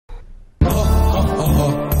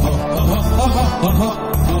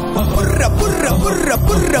Burra burra burra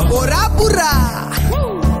burra borapura.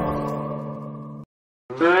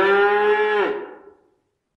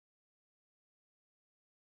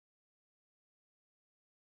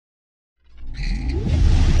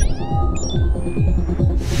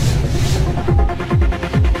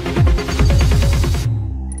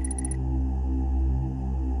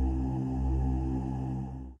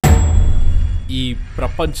 ಈ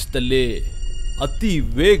ಪ್ರಪಂಚದಲ್ಲಿ ಅತಿ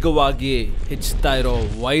ವೇಗವಾಗಿ ಹೆಚ್ಚುತ್ತಾ ಇರೋ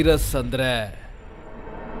ವೈರಸ್ ಅಂದರೆ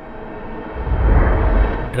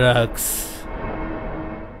ಡ್ರಗ್ಸ್.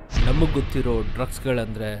 ನಮಗೆ ಗೊತ್ತಿರೋ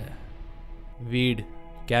ಡ್ರಗ್ಸ್ಗಳಂದರೆ ವೀಡ್,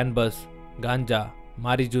 ಕ್ಯಾನ್ಬಸ್, ಗಾಂಜಾ,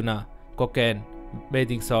 ಮಾರಿಜುನಾ, cocaine,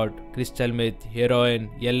 ಬೇದಿಂಗ್ salt, crystal ಮೆತ್, heroin,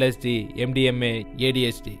 LSD, MDMA,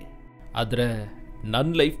 ADHD. ಆದರೆ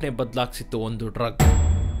ನನ್ನ ಲೈಫ್ನೇ ಬದಲಾಗ್ಸಿತ್ತು ಒಂದು ಡ್ರಗ್.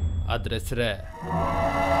 ಅದ್ರ ಹೆಸರೇ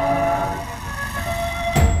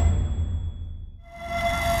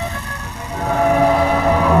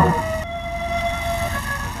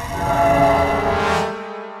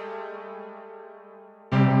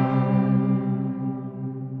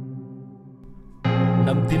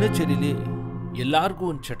ನಮ್ಮ ದಿನಚರಿಲಿ ಎಲ್ಲರಿಗೂ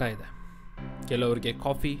ಒಂದು ಚಟ ಇದೆ. ಕೆಲವರಿಗೆ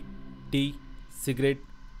coffee, tea, cigarette,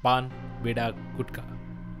 PAN, ಬೀಡ, gutka.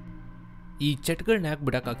 ಈ ಚಟಗಳನ್ನ ಯಾಕೆ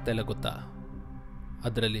ಬಿಡೋಕ್ಕಾಗ್ತಾ ಇಲ್ಲ ಗೊತ್ತಾ?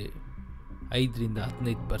 ಅದರಲ್ಲಿ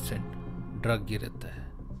 5-15% ಡ್ರಗ್ ಇರುತ್ತೆ.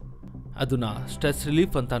 ಅದನ್ನ ಸ್ಟ್ರೆಸ್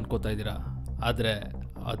ರಿಲೀಫ್ ಅಂತ ಅನ್ಕೋತಾ ಇದ್ದೀರಾ, ಆದರೆ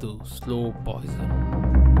ಅದು ಸ್ಲೋ ಪಾಯ್ಸನ್.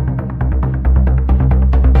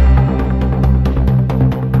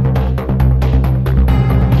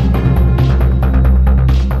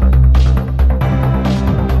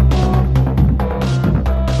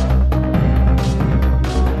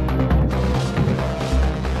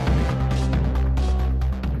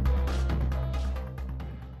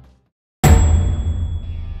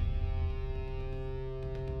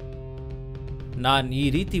 ನಾನು ಈ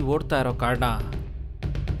ರೀತಿ ಓಡ್ತಾ ಇರೋ ಕಾರಣ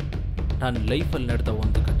ನನ್ನ ಲೈಫಲ್ಲಿ ನಡೆದ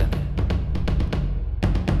ಒಂದು ಘಟನೆ.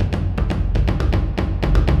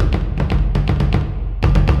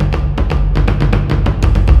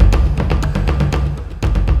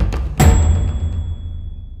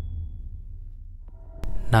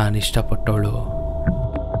 ನಾನು ಇಷ್ಟಪಟ್ಟವಳು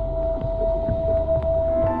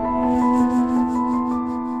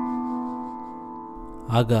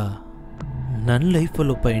ಆಗ ನನ್ನ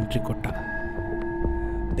ಲೈಫಲ್ಲಿ ಒಬ್ಬ ಎಂಟ್ರಿ ಕೊಟ್ಟ.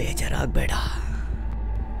 ಬೇಜಾರಾಗಬೇಡ,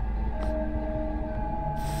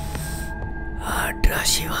 ಅಡ್ಡ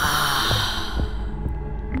ಶಿವ.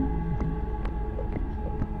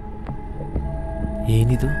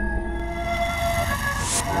 ಏನಿದು?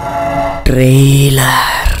 ಟ್ರೇಲರ್.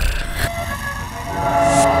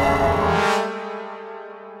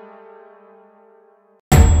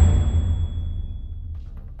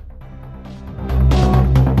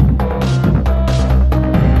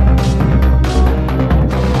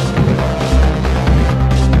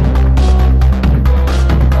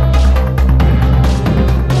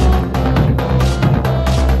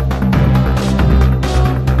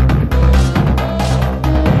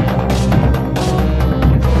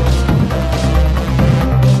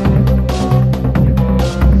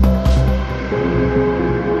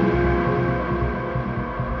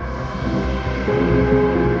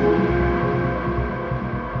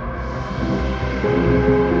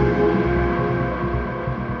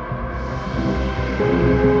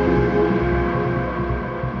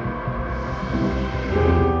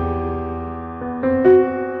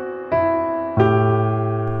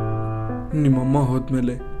 ನಿಮ್ಮಮ್ಮ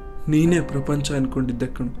ಹೋದ್ಮೇಲೆ ನೀನೇ ಪ್ರಪಂಚ ಅನ್ಕೊಂಡಿದ್ದೆ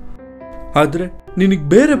ಕಣು, ಆದರೆ ನಿನಗೆ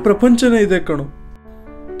ಬೇರೆ ಪ್ರಪಂಚನೇ ಇದೆ ಕಣು.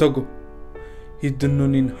 ತಗೋ, ಇದನ್ನು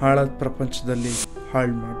ನೀನು ಹಾಳಾದ ಪ್ರಪಂಚದಲ್ಲಿ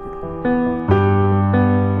ಹಾಳು ಮಾಡ್ಬಿಡು.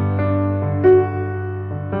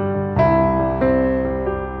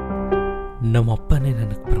 ನಮ್ಮಪ್ಪನೇ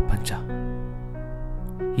ನನಗೆ ಪ್ರಪಂಚ.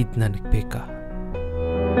 ಇದು ನನಗೆ ಬೇಕಾ?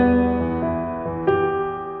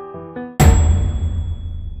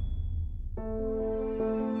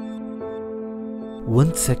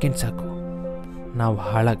 ಒಂದು ಸೆಕೆಂಡ್ ಸಾಕು ನಾವು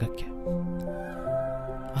ಹಾಳಾಗಕ್ಕೆ.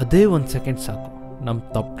 ಅದೇ ಒಂದು ಸೆಕೆಂಡ್ ಸಾಕು ನಮ್ಮ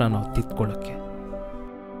ತಪ್ಪನ್ನ ನಾವು ತಿದ್ಕೊಳ್ಳೋಕ್ಕೆ.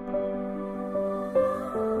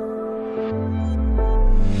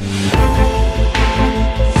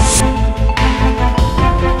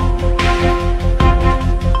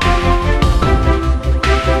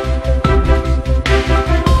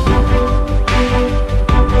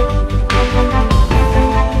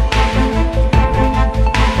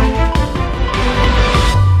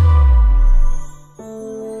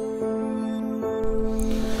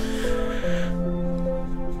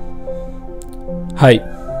 ಹಾಯ್,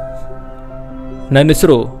 ನನ್ನ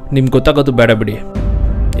ಹೆಸರು ನಿಮ್ಗೆ ಗೊತ್ತಾಗೋದು ಬೇಡ ಬಿಡಿ.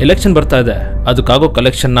 ಎಲೆಕ್ಷನ್ ಬರ್ತಾ ಇದೆ, ಅದಕ್ಕಾಗೋ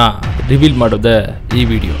ಕಲೆಕ್ಷನ್ನ ರಿವೀಲ್ ಮಾಡೋದೇ ಈ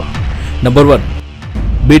ವಿಡಿಯೋ. ನಂಬರ್ 1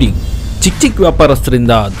 ಬೀಡಿಂಗ್, ಚಿಕ್ಕ ಚಿಕ್ಕ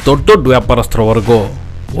ವ್ಯಾಪಾರಸ್ಥರಿಂದ ದೊಡ್ಡ ದೊಡ್ಡ ವ್ಯಾಪಾರಸ್ಥರವರೆಗೂ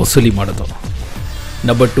ವಸೂಲಿ ಮಾಡೋದು.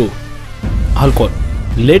 Number 2 alcohol,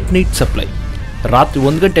 late night supply. ರಾತ್ರಿ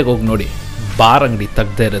 1 ಗಂಟೆಗೆ ಹೋಗಿ ನೋಡಿ, ಬಾರ್ ಅಂಗಡಿ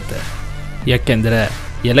ತೆಗ್ದೇ ಇರುತ್ತೆ. ಯಾಕೆಂದರೆ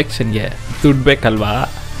ಎಲೆಕ್ಷನ್ಗೆ ದುಡ್ಡು ಬೇಕಲ್ವಾ.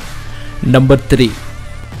 Number 3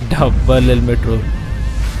 double helmet rule.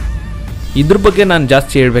 ಇದ್ರ ಬಗ್ಗೆ ನಾನು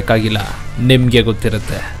ಜಾಸ್ತಿ ಹೇಳಬೇಕಾಗಿಲ್ಲ, ನಿಮಗೆ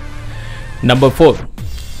ಗೊತ್ತಿರುತ್ತೆ. Number 4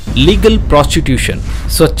 legal prostitution.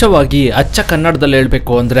 ಸ್ವಚ್ಛವಾಗಿ ಅಚ್ಚ ಕನ್ನಡದಲ್ಲಿ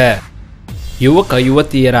ಹೇಳಬೇಕು ಅಂದರೆ, ಯುವಕ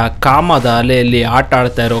ಯುವತಿಯರ ಕಾಮದ ಅಲೆಯಲ್ಲಿ ಆಟ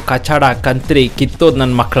ಆಡ್ತಾ ಇರೋ ಕಚಾಡ ಕಂತ್ರಿ ಕಿತ್ತೋದು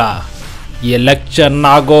ನನ್ನ ಮಕ್ಕಳ. ಎಲೆಕ್ಷನ್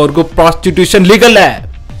ಆಗೋವರೆಗೂ ಪ್ರಾಸ್ಟಿಟ್ಯೂಷನ್ ಲೀಗಲ್ಲೇ.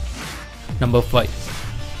 ನಂಬರ್ 5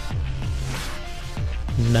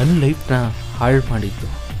 ನನ್ನ ಲೈಫ್ನ ಹಾಳು ಮಾಡಿದ್ದು,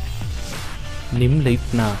 ನಿಮ್ಮ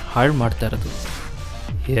ಲೈಫ್ನ ಹಾಳು ಮಾಡ್ತಾ ಇರೋದು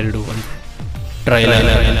ಎರಡು ಒಂದೇ.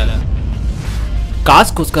 ಟ್ರೈಲರ್.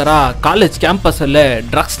 ಕಾಸ್ಗೋಸ್ಕರ ಕಾಲೇಜ್ ಕ್ಯಾಂಪಸ್ಸಲ್ಲೇ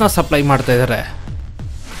ಡ್ರಗ್ಸ್ನ ಸಪ್ಲೈ ಮಾಡ್ತಾ ಇದ್ದಾರೆ.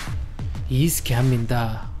 ಈ ಸ್ಕ್ಯಾಮಿಂದ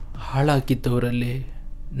ಹಾಳಾಗಿದ್ದವರಲ್ಲಿ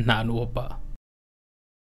ನಾನು ಒಬ್ಬ.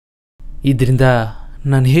 ಇದರಿಂದ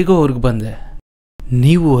ನಾನು ಹೇಗೋ ಹೊರಗೆ ಬಂದೆ,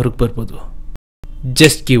 ನೀವು ಹೊರಗೆ ಬರ್ಬೋದು.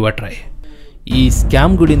 Just give a try. ಈ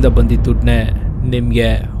ಸ್ಕ್ಯಾಮ್ಗಳಿಂದ ಬಂದಿದ್ದ ದುಡ್ಡನ್ನೇ ನಿಮಗೆ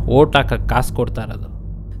ಓಟ್ ಹಾಕಕ್ಕೆ ಕಾಸು ಕೊಡ್ತಾ ಇರೋದು.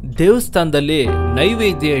 ದೇವಸ್ಥಾನದಲ್ಲಿ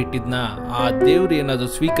ನೈವೇದ್ಯ ಇಟ್ಟಿದ್ನ ಆ ದೇವ್ರು ಏನಾದರೂ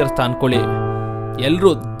ಸ್ವೀಕರಿಸ್ತಾ ಅನ್ಕೊಳ್ಳಿ, ಎಲ್ಲರೂ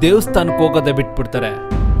ದೇವಸ್ಥಾನಕ್ಕೆ ಹೋಗೋದೇ ಬಿಟ್ಬಿಡ್ತಾರೆ.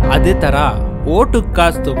 ಅದೇ ಥರ ಓಟಿಗೆ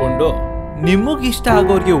ಕಾಸು ತಗೊಂಡು ನಿಮಗಿಷ್ಟ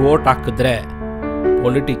ಆಗೋರಿಗೆ ಓಟ್ ಹಾಕಿದ್ರೆ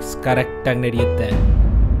ಪೊಲಿಟಿಕ್ಸ್ ಕರೆಕ್ಟಾಗಿ ನಡೆಯುತ್ತೆ.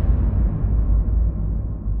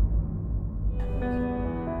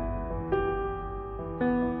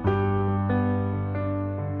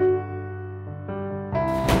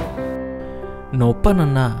 ನೊಪ್ಪ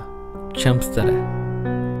ನನ್ನ ಕ್ಷಮಿಸ್ತಾರೆ.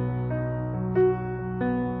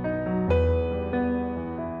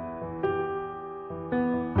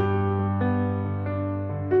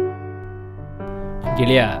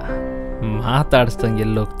 ಗೆಳೆಯ, ಮಾತಾಡಿಸ್ದಂಗೆ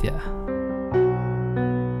ಎಲ್ಲೋಗ್ತೀಯ?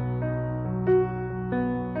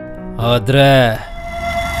 ಆದ್ರೆ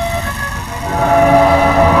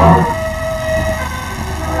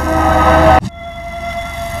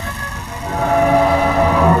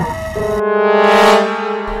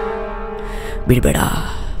ಬಿಡಬೇಡ,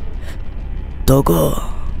 ತಗೋ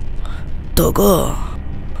ತಗೋ,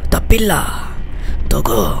 ತಪ್ಪಿಲ್ಲ,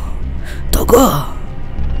 ತಗೋ ತಗೋ.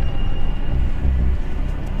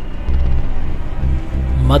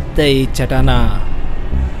 ಮತ್ತೆ ಈ ಚಟನ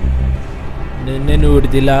ನಿನ್ನೆನೂ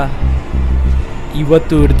ಹಿಡ್ದಿಲ್ಲ,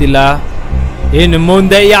 ಇವತ್ತು ಹಿಡ್ದಿಲ್ಲ, ಇನ್ನು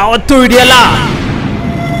ಮುಂದೆ ಯಾವತ್ತೂ ಹಿಡಿಯಲ್ಲ.